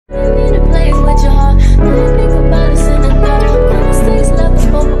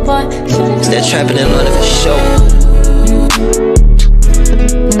trapping in London for sure.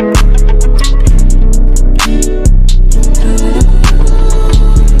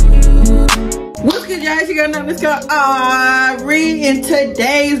 What's good, guys? You gotta know this girl Ari in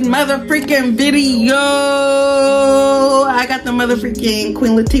today's motherfreaking video. I got the motherfreaking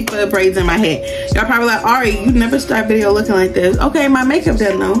Queen Latifah braids in my head. Y'all probably like, Ari, you never start video looking like this. Okay, my makeup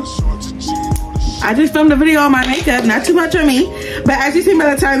done though. I just filmed a video on my makeup, not too much on me. But as you see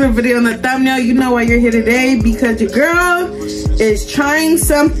by the title of the video and the thumbnail, you know why you're here today, because your girl is trying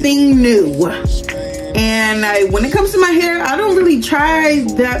something new. And when it comes to my hair, I don't really try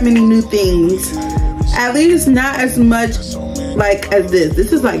that many new things. At least not as much like as this.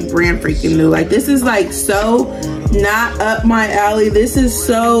 This is like brand freaking new. Like this is like so not up my alley. This is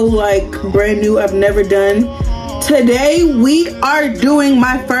so like brand new. I've never done. Today we are doing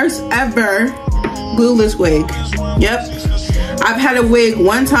my first ever glueless wig. Yep. I've had a wig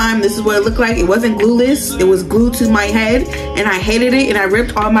one time. This is what it looked like. It wasn't glueless. It was glued to my head and I hated it and I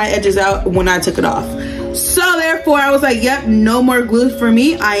ripped all my edges out when I took it off. So therefore I was like, yep, no more glue for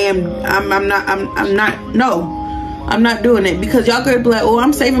me. I'm not doing it, because y'all could be like, oh,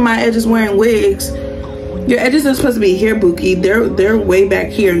 I'm saving my edges wearing wigs. Your edges are supposed to be here, Bookie. They're way back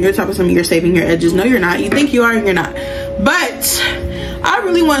here and you're talking to me you're saving your edges. No, you're not. You think you are and you're not. But I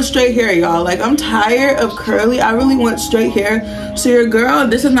really want straight hair, y'all. Like, I'm tired of curly. I really want straight hair. So your girl,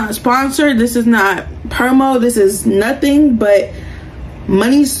 this is not sponsored. This is not promo. This is nothing but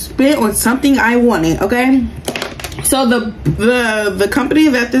money spent on something I wanted, okay? So the company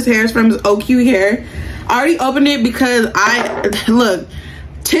that this hair is from is OQ Hair. I already opened it because look,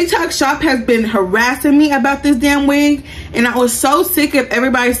 TikTok shop has been harassing me about this damn wig, and I was so sick of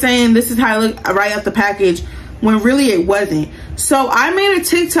everybody saying this is how it looked right out the package, when really it wasn't. So I made a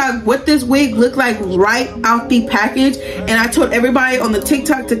TikTok what this wig looked like right out the package, and I told everybody on the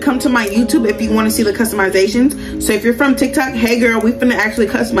TikTok to come to my YouTube if you want to see the customizations. So if you're from TikTok, hey girl, we finna actually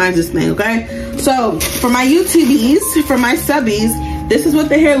customize this thing, okay? So for my YouTubies, for my subbies, this is what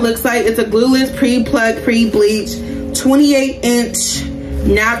the hair looks like. It's a glueless, pre-plucked, pre-bleach, 28-inch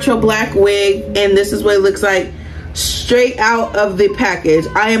natural black wig, and this is what it looks like straight out of the package.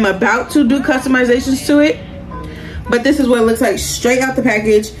 I am about to do customizations to it, but this is what it looks like straight out the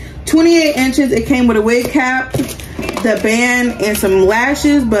package. 28 inches. It came with a wig cap, the band, and some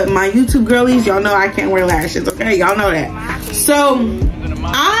lashes. But my YouTube girlies, y'all know I can't wear lashes, okay? Y'all know that. So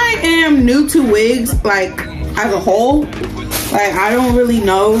I am new to wigs, like as a whole. Like, I don't really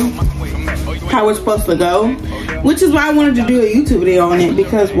know how it's supposed to go, which is why I wanted to do a YouTube video on it,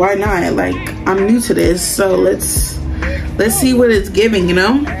 because why not? Like, I'm new to this, so let's see what it's giving, you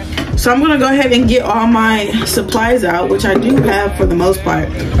know? So I'm gonna go ahead and get all my supplies out, which I do have for the most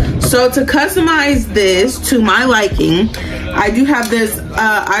part. So to customize this to my liking, I do have this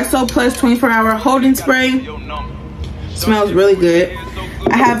ISO Plus 24-hour holding spray. Smells really good.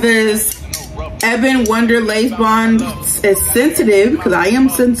 I have this Ebon Wonder Lace Bond. It's sensitive, because I am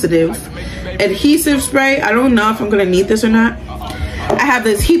sensitive. Adhesive spray. I don't know if I'm gonna need this or not. I have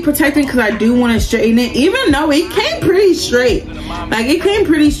this heat protectant because I do want to straighten it, even though it came pretty straight. Like, it came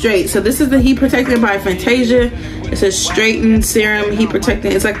pretty straight. So this is the heat protectant by Fantasia. It's a straighten serum heat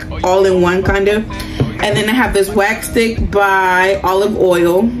protectant. It's like all in one kind of. And then I have this wax stick by Olive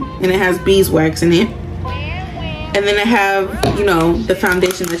Oil, and it has beeswax in it. And then I have, you know, the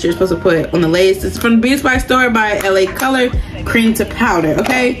foundation that you're supposed to put on the lace. It's from the Beauty Supply store by LA Color, cream to powder,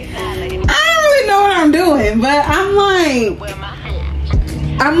 okay? I don't really know what I'm doing, but I'm like,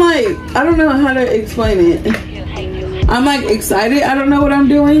 I don't know how to explain it. I'm like excited. I don't know what I'm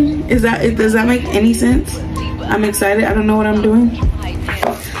doing. Does that make any sense? I'm excited. I don't know what I'm doing.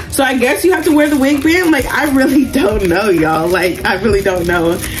 So I guess you have to wear the wig band. Like, I really don't know, y'all. Like, I really don't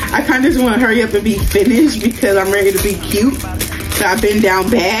know. I kind of just want to hurry up and be finished because I'm ready to be cute. So I've been down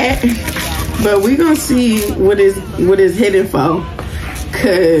bad. But we're going to see what is hidden for.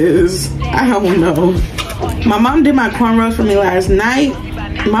 Because I don't know. My mom did my cornrows for me last night.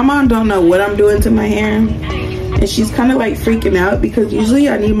 My mom don't know what I'm doing to my hair. And she's kind of like freaking out because usually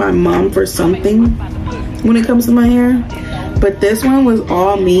I need my mom for something when it comes to my hair. But this one was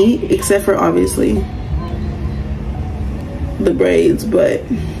all me, except for obviously the braids. But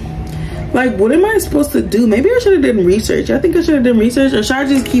like, what am I supposed to do? Maybe I should have done research. I think I should have done research, or should I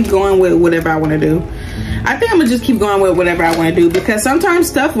just keep going with whatever I want to do? I think I'm gonna just keep going with whatever I want to do, because sometimes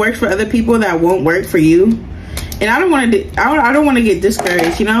stuff works for other people that won't work for you. And I don't want to. I don't want to get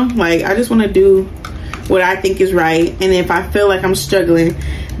discouraged, you know. Like, I just want to do what I think is right. And if I feel like I'm struggling,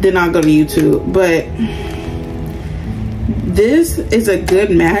 then I'll go to YouTube. But this is a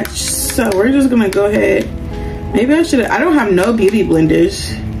good match, so we're just gonna go ahead. Maybe I should. I don't have no beauty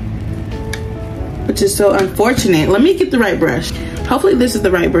blenders. which is so unfortunate. Let me get the right brush. Hopefully this is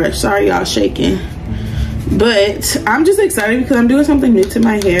the right brush. Sorry y'all shaking. But I'm just excited because I'm doing something new to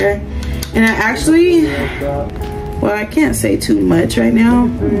my hair. And I actually, well, I can't say too much right now,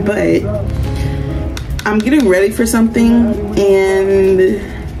 but I'm getting ready for something and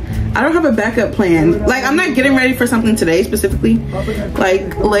I don't have a backup plan. Like, I'm not getting ready for something today specifically.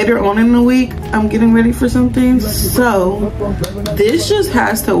 Like, later on in the week, I'm getting ready for something. So, this just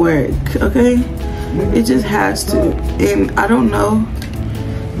has to work, okay? It just has to. And I don't know.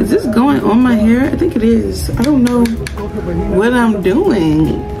 Is this going on my hair? I think it is. I don't know what I'm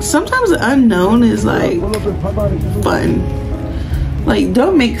doing. Sometimes the unknown is, like, fun. Like,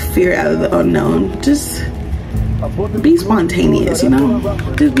 don't make fear out of the unknown. Just be spontaneous, you know?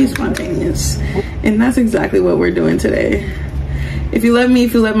 Just be spontaneous. And that's exactly what we're doing today. If you love me,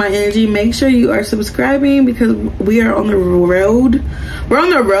 if you love my energy, make sure you are subscribing because we are on the road. We're on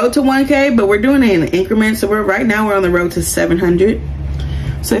the road to 1K, but we're doing it in increments. So right now we're on the road to 700.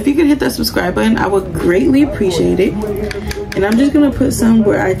 So if you could hit that subscribe button, I would greatly appreciate it. And I'm just gonna put some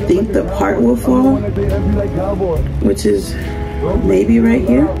where I think the part will fall, which is maybe right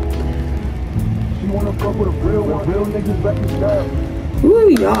here. Ooh,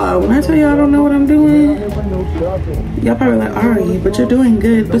 y'all, when I tell y'all I don't know what I'm doing, y'all probably like, Ari, but you're doing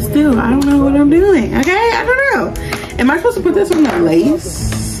good. But still, I don't know what I'm doing, okay? I don't know. Am I supposed to put this on the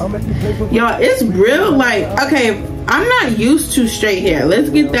lace? Y'all, it's real, like, okay, I'm not used to straight hair. Let's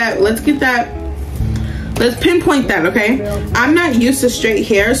pinpoint that, okay? I'm not used to straight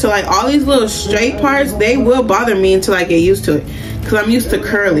hair, so like all these little straight parts, they will bother me until I get used to it. Cause I'm used to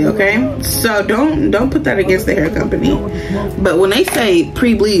curly, okay? So don't put that against the hair company. But when they say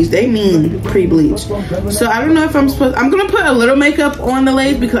pre-bleach, they mean pre-bleach. So I don't know if I'm gonna put a little makeup on the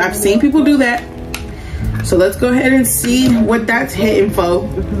lace because I've seen people do that. So let's go ahead and see what that's hitting for.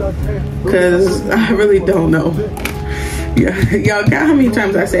 Cause I really don't know. Yeah, y'all count how many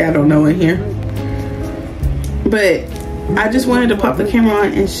times I say I don't know in here. But I just wanted to pop the camera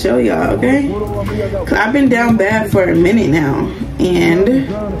on and show y'all, okay? Cause I've been down bad for a minute now. And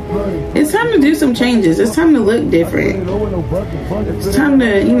it's time to do some changes. It's time to look different. It's time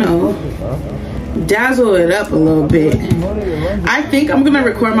to, you know, dazzle it up a little bit. I think I'm gonna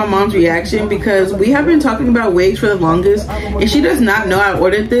record my mom's reaction because we have been talking about wigs for the longest and she does not know I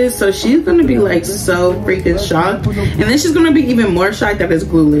ordered this, so she's gonna be like so freaking shocked, and then she's gonna be even more shocked that it's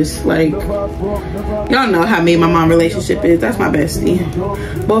Glueless. Like, y'all know how me and my mom relationship is. That's my bestie.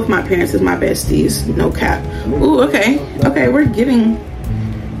 Both my parents is my besties, no cap. Ooh, okay, we're getting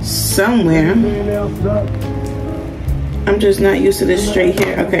somewhere. I'm just not used to this straight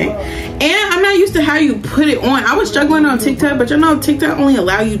hair, okay? And I'm not used to how you put it on. I was struggling on TikTok, but you know TikTok only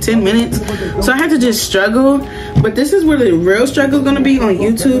allow you 10 minutes. So I had to just struggle. But this is where the real struggle is gonna be on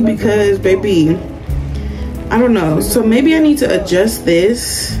YouTube because, baby, I don't know. So maybe I need to adjust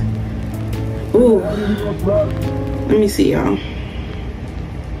this. Ooh, let me see, y'all.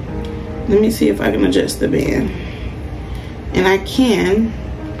 Let me see if I can adjust the band. And I can.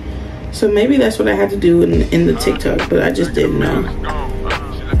 So maybe that's what I had to do in the TikTok, but I just didn't know.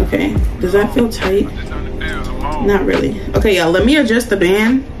 Okay, does that feel tight? Not really. Okay, y'all, let me adjust the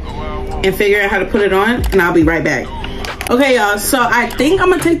band and figure out how to put it on, and I'll be right back. Okay, y'all, so I think I'm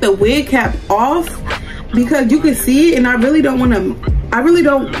gonna take the wig cap off because you can see it, and I really don't want to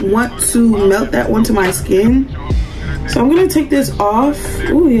melt that onto my skin. So I'm gonna take this off.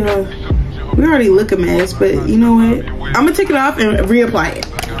 Ooh, yeah, we already look a mess, but you know what? I'm gonna take it off and reapply it.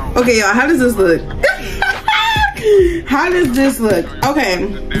 Okay, y'all, how does this look? How does this look? Okay,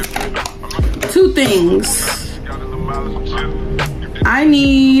 two things. I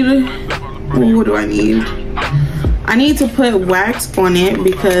need, what do I need? I need to put wax on it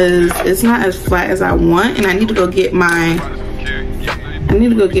because it's not as flat as I want, and I need to go get my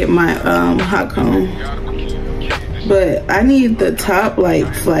hot comb. But I need the top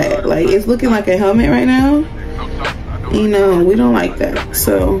like flat. Like, it's looking like a helmet right now. You know, we don't like that.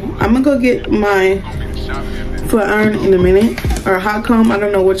 So I'm gonna go get my flat iron in a minute, or hot comb. I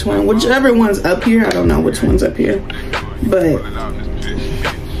don't know which one, whichever one's up here. I don't know which one's up here, but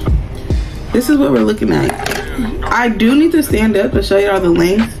this is what we're looking at. I do need to stand up to show you all the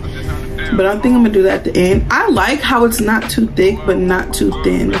length, but I think I'm gonna do that at the end. I like how it's not too thick but not too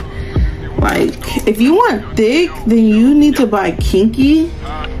thin. Like, if you want thick, then you need to buy kinky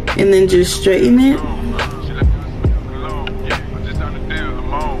and then just straighten it.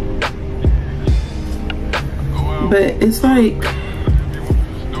 But it's like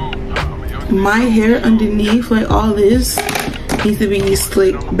my hair underneath, like all this needs to be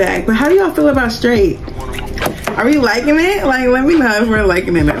slicked back. But how do y'all feel about straight? Are we liking it? Like, let me know if we're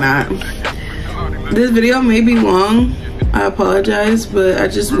liking it or not. This video may be long, I apologize, but I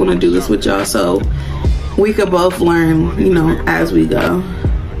just want to do this with y'all so we could both learn, you know, as we go.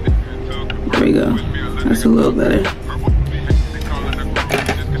 There we go. That's a little better.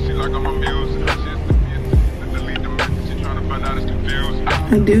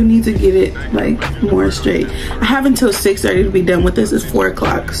 I do need to get it like more straight. I have until 6:30 to be done with this. It's 4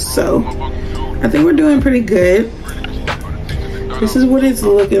 o'clock, so I think we're doing pretty good. This is what it's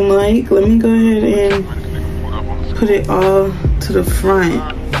looking like. Let me go ahead and put it all to the front.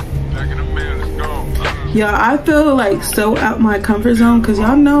 Y'all, I feel like so out my comfort zone because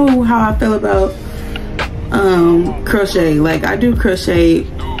y'all know how I feel about crochet. Like, I do crochet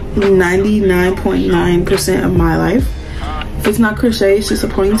 99.9% of my life. If it's not crochet, it's just a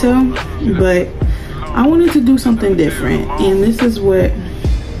ponytail. But I wanted to do something different, and this is what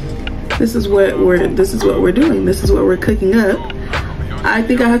we're doing. This is what we're cooking up. I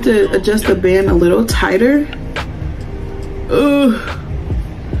think I have to adjust the band a little tighter. Ugh.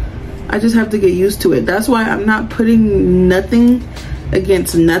 I just have to get used to it. That's why I'm not putting nothing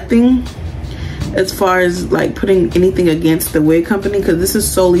against nothing as far as like putting anything against the wig company, because this is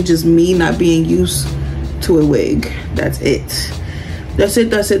solely just me not being used to a wig. That's it. That's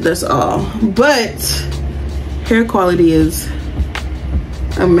it. That's it. That's all. But hair quality is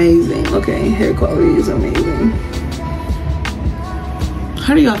amazing. Okay, hair quality is amazing.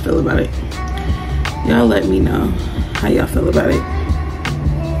 How do y'all feel about it? Y'all let me know how y'all feel about it,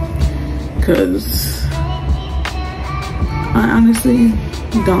 because I honestly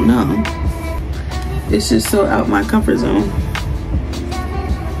don't know. It's just so out my comfort zone.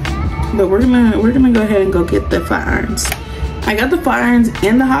 But we're gonna go ahead and go get the flat irons. I got the flat irons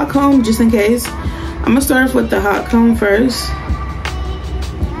and the hot comb just in case. I'm gonna start off with the hot comb first,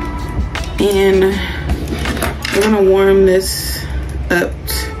 and we're gonna warm this up.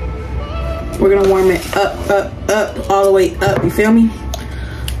 We're gonna warm it up, all the way up. You feel me?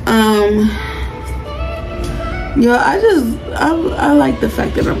 Yo, I like the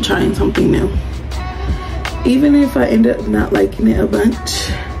fact that I'm trying something new, even if I end up not liking it a bunch.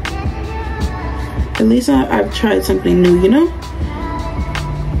 At least I've tried something new, you know?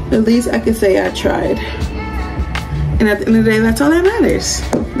 At least I can say I tried. And at the end of the day, that's all that matters.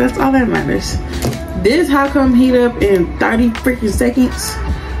 That's all that matters. This hot comb heat up in 30 freaking seconds.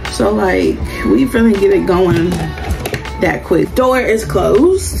 So like, we finna get it going that quick. Door is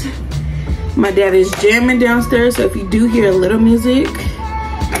closed. My dad is jamming downstairs, so if you do hear a little music,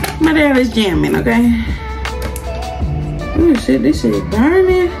 my dad is jamming, okay? Oh shit, this shit is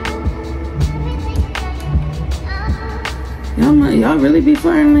burning. Y'all really be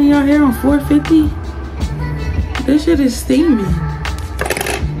flying y'all hair on 450? This shit is steaming.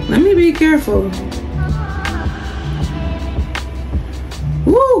 Let me be careful.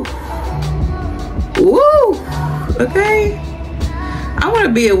 Woo! Woo! Okay? I want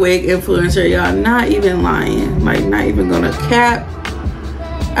to be a wig influencer, y'all. Not even lying. Like, not even gonna cap.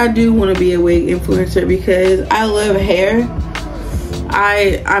 I do want to be a wig influencer because I love hair.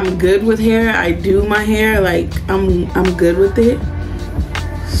 I'm good with hair. I do my hair. Like, I'm good with it.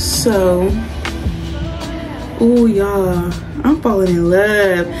 So, ooh, y'all, I'm falling in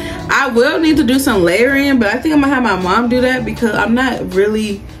love. I will need to do some layering, but I think I'm gonna have my mom do that because I don't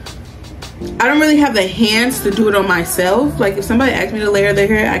really have the hands to do it on myself. Like, if somebody asked me to layer their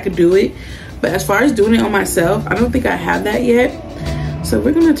hair, I could do it. But as far as doing it on myself, I don't think I have that yet. So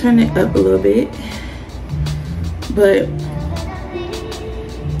we're gonna turn it up a little bit. But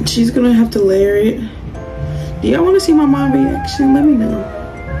she's gonna have to layer it. Do y'all wanna see my mom reaction? Let me know.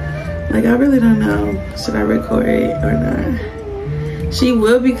 Like, I really don't know. Should I record it or not? She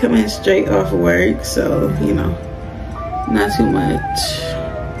will be coming straight off work, so, you know, not too much.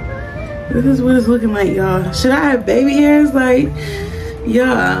 This is what it's looking like, y'all. Should I have baby hairs? Like,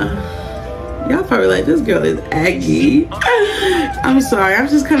 yeah. Y'all probably like, this girl is aggy. I'm sorry, I'm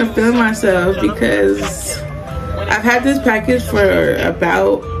just kind of feeling myself because I've had this package for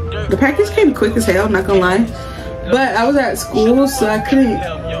about, the package came quick as hell, not gonna lie. But I was at school, so I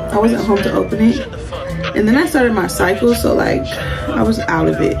wasn't home to open it. And then I started my cycle, so like, I was out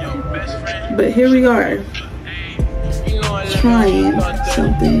of it. But here we are, trying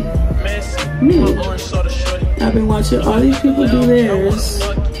something new. I've been watching all these people do theirs,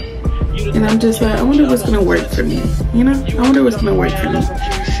 and I'm just like, I wonder what's gonna work for me, you know? I wonder what's gonna work for me.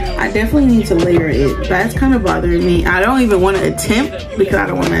 I definitely need to layer it. That's kind of bothering me. I don't even want to attempt because I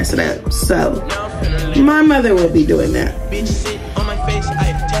don't want to mess it up. So my mother will be doing that.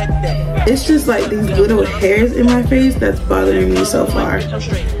 It's just like these little hairs in my face that's bothering me so far.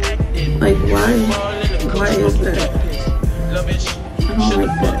 Like, why is that? I don't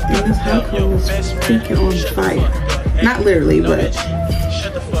like that. And this hair comb is freaking on fire. Not literally, but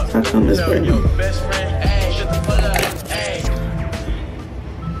hair comb is burning.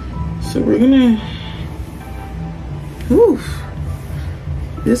 So we're gonna, oof.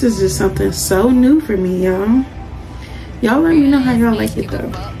 This is just something so new for me, y'all. Y'all let me know how y'all like it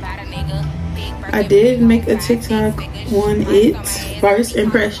though. I did make a TikTok on it, first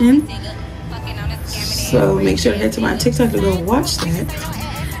impression. So make sure to head to my TikTok to go watch that.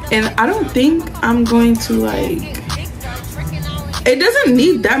 And I don't think I'm going to like, it doesn't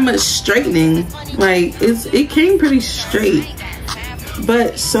need that much straightening. Like it came pretty straight.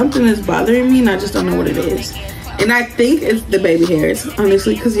 But something is bothering me and I just don't know what it is. And I think it's the baby hairs,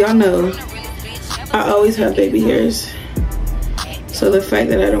 honestly, because y'all know I always have baby hairs. So the fact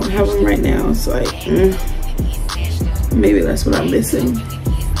that I don't have them right now, it's like, maybe that's what I'm missing.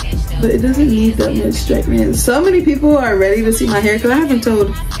 But it doesn't need that much straightening. So many people are ready to see my hair because I haven't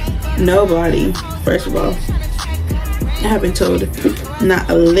told nobody, first of all. I haven't told not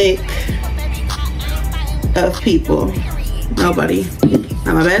a lick of people. Nobody.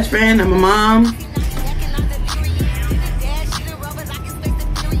 I'm my best friend, I'm a mom.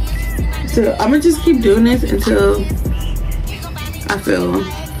 So I'm gonna just keep doing this until I feel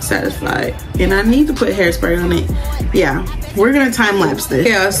satisfied. And I need to put hairspray on it. Yeah, we're gonna time lapse this.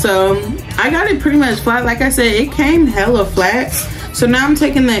 Yeah, so I got it pretty much flat. Like I said, it came hella flat. So now I'm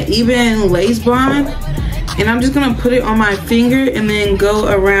taking the even lace bond and I'm just gonna put it on my finger and then go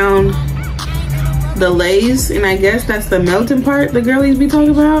around the lace. And I guess that's the melting part the girlies be talking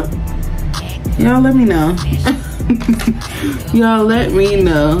about. Y'all let me know. Y'all let me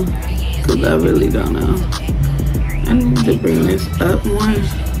know, because I really don't know. I need to bring this up more.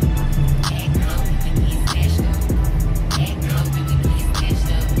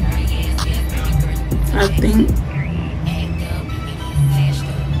 I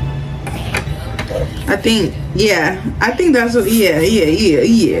think that's what, yeah.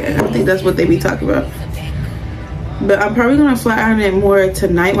 I think that's what they be talking about. But I'm probably gonna flat iron it more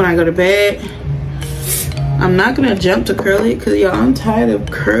tonight when I go to bed. I'm not gonna jump to curl it because y'all, I'm tired of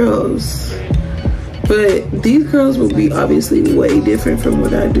curls. But these curls will be obviously way different from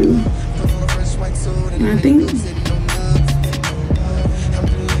what I do. And I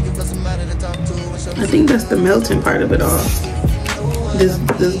think that's the melting part of it all. This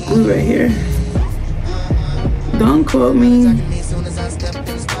glue right here. Don't quote me,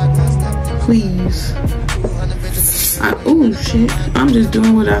 please. Oh shit, I'm just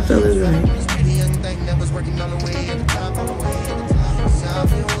doing what I feel is right.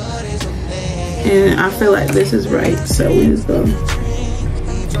 And I feel like this is right, so we just gonna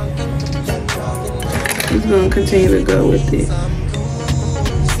continue to go with it.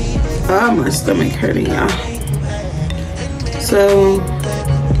 Oh, my stomach hurting, y'all. So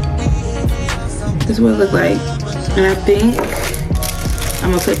this is what it look like. And I think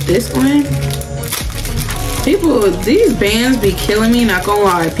I'm gonna put this on. People, these bands be killing me, not gonna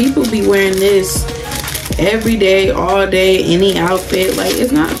lie. People be wearing this every day, all day, any outfit. Like,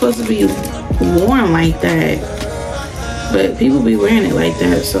 it's not supposed to be worn like that. But people be wearing it like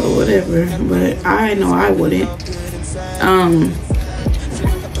that, so whatever. But I know I wouldn't.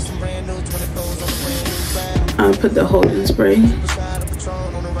 I'll put the holding spray.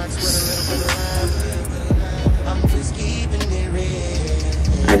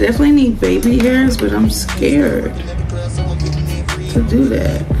 I definitely need baby hairs, but I'm scared to do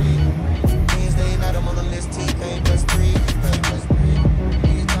that.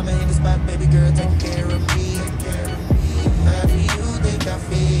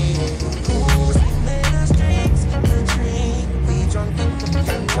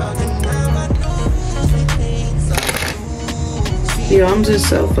 Yo, I'm just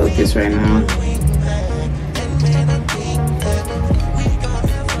so focused right now.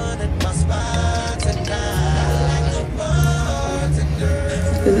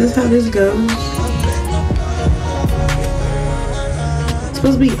 Is this how this goes? It's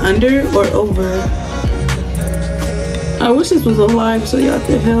supposed to be under or over. I wish this was alive so y'all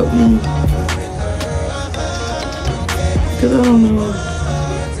could help me. Because I don't know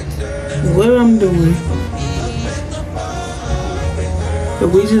what I'm doing. But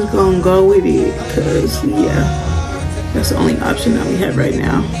we just gonna go with it, because yeah, that's the only option that we have right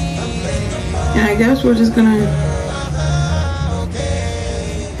now. And I guess we're just gonna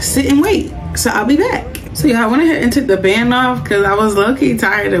sit and wait. So I'll be back. So yeah, I went ahead and took the band off because I was low-key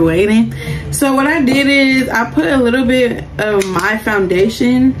tired of waiting. So what I did is I put a little bit of my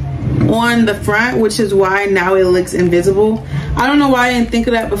foundation on the front, which is why now it looks invisible. I don't know why I didn't think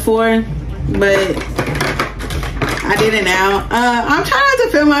of that before, but I did it now. I'm trying not to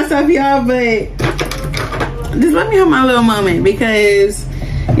film myself, y'all, but just let me have my little moment because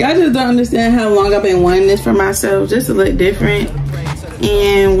y'all just don't understand how long I've been wanting this for myself, just to look different.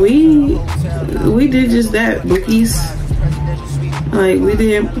 And we did just that, bookies. Like, we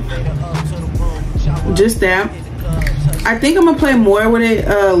did just that. I think I'm gonna play more with it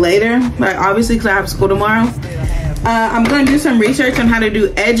later, like obviously because I have school tomorrow. I'm gonna do some research on how to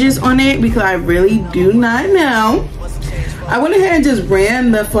do edges on it because I really do not know. I went ahead and just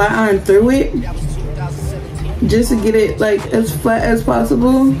ran the flat iron through it just to get it like as flat as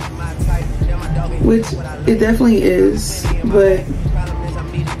possible, which it definitely is, but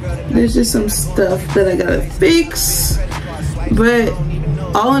there's just some stuff that I gotta fix. But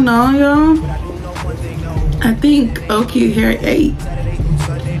all in all, y'all, I think OQ Hair 8.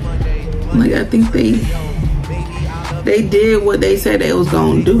 Like, I think they did what they said they was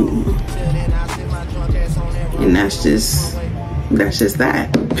gonna do, and that's just that.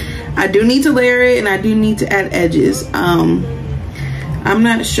 I do need to layer it, and I do need to add edges. I'm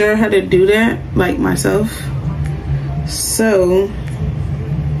not sure how to do that like myself, so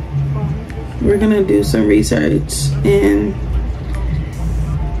we're gonna do some research and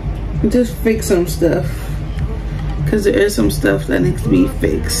just fix some stuff, because there is some stuff that needs to be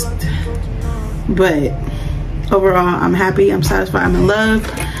fixed. But overall, I'm happy, I'm satisfied, I'm in love.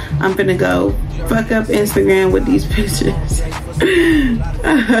 I'm finna go fuck up Instagram with these pictures.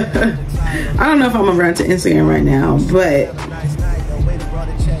 I don't know if I'm gonna run to Instagram right now, but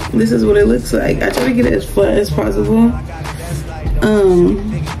this is what it looks like. I try to get it as flat as possible.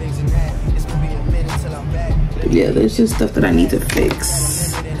 Yeah, there's just stuff that I need to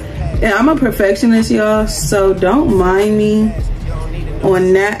fix. Yeah, I'm a perfectionist, y'all, so don't mind me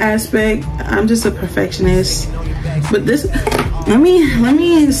on that aspect. I'm just a perfectionist. But this, let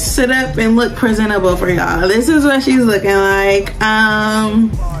me sit up and look presentable for y'all. This is what she's looking like. I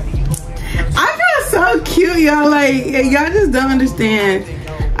feel so cute, y'all. Like, y'all just don't understand.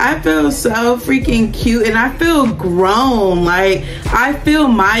 I feel so freaking cute, and I feel grown. Like, I feel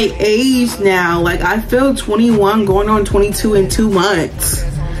my age now. Like, I feel 21 going on 22 in 2 months.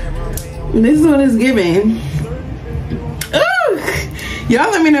 This is what it's giving.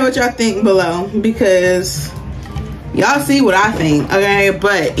 Y'all let me know what y'all think below, because y'all see what I think, okay?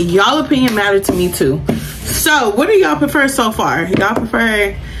 But y'all opinion matter to me too. So what do y'all prefer so far? Y'all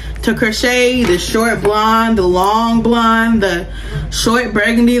prefer to crochet the short blonde, the long blonde, the short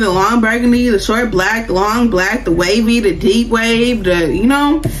burgundy, the long burgundy, the short black, the long black, the wavy, the deep wave, the, you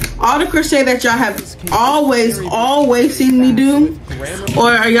know, all the crochet that y'all have always seen me do? Or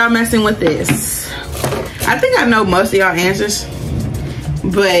are y'all messing with this? I think I know most of y'all answers,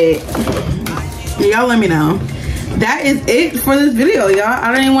 but y'all let me know. That is it for this video, y'all.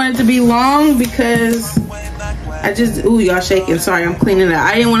 I didn't want it to be long because I just, ooh, y'all shaking. Sorry, I'm cleaning it up.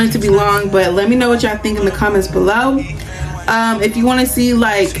 I didn't want it to be long, but let me know what y'all think in the comments below. If you want to see,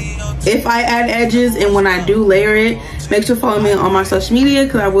 like, if I add edges and when I do layer it, make sure to follow me on my social media,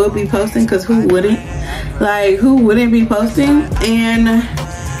 because I will be posting, because who wouldn't? Like, who wouldn't be posting? And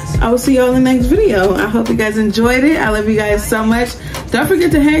I will see y'all in the next video. I hope you guys enjoyed it. I love you guys so much. Don't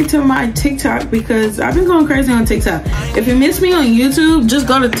forget to head to my TikTok, because I've been going crazy on TikTok. If you miss me on YouTube, just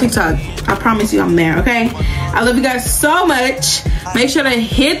go to TikTok. I promise you I'm there, okay? I love you guys so much. Make sure to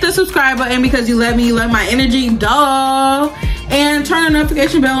hit the subscribe button, because you love me, you love my energy, duh. And turn the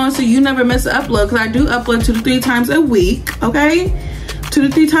notification bell on so you never miss an upload, because I do upload 2 to 3 times a week, okay? 2 to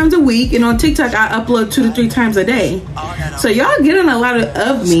 3 times a week, and on TikTok I upload 2 to 3 times a day. So y'all getting a lot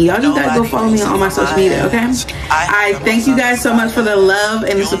of me. Y'all just gotta go follow me on my social media, okay? I thank you guys so much for the love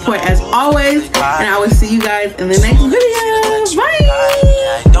and the support as always, and I will see you guys in the next video.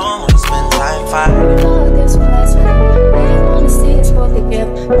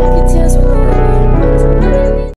 Bye.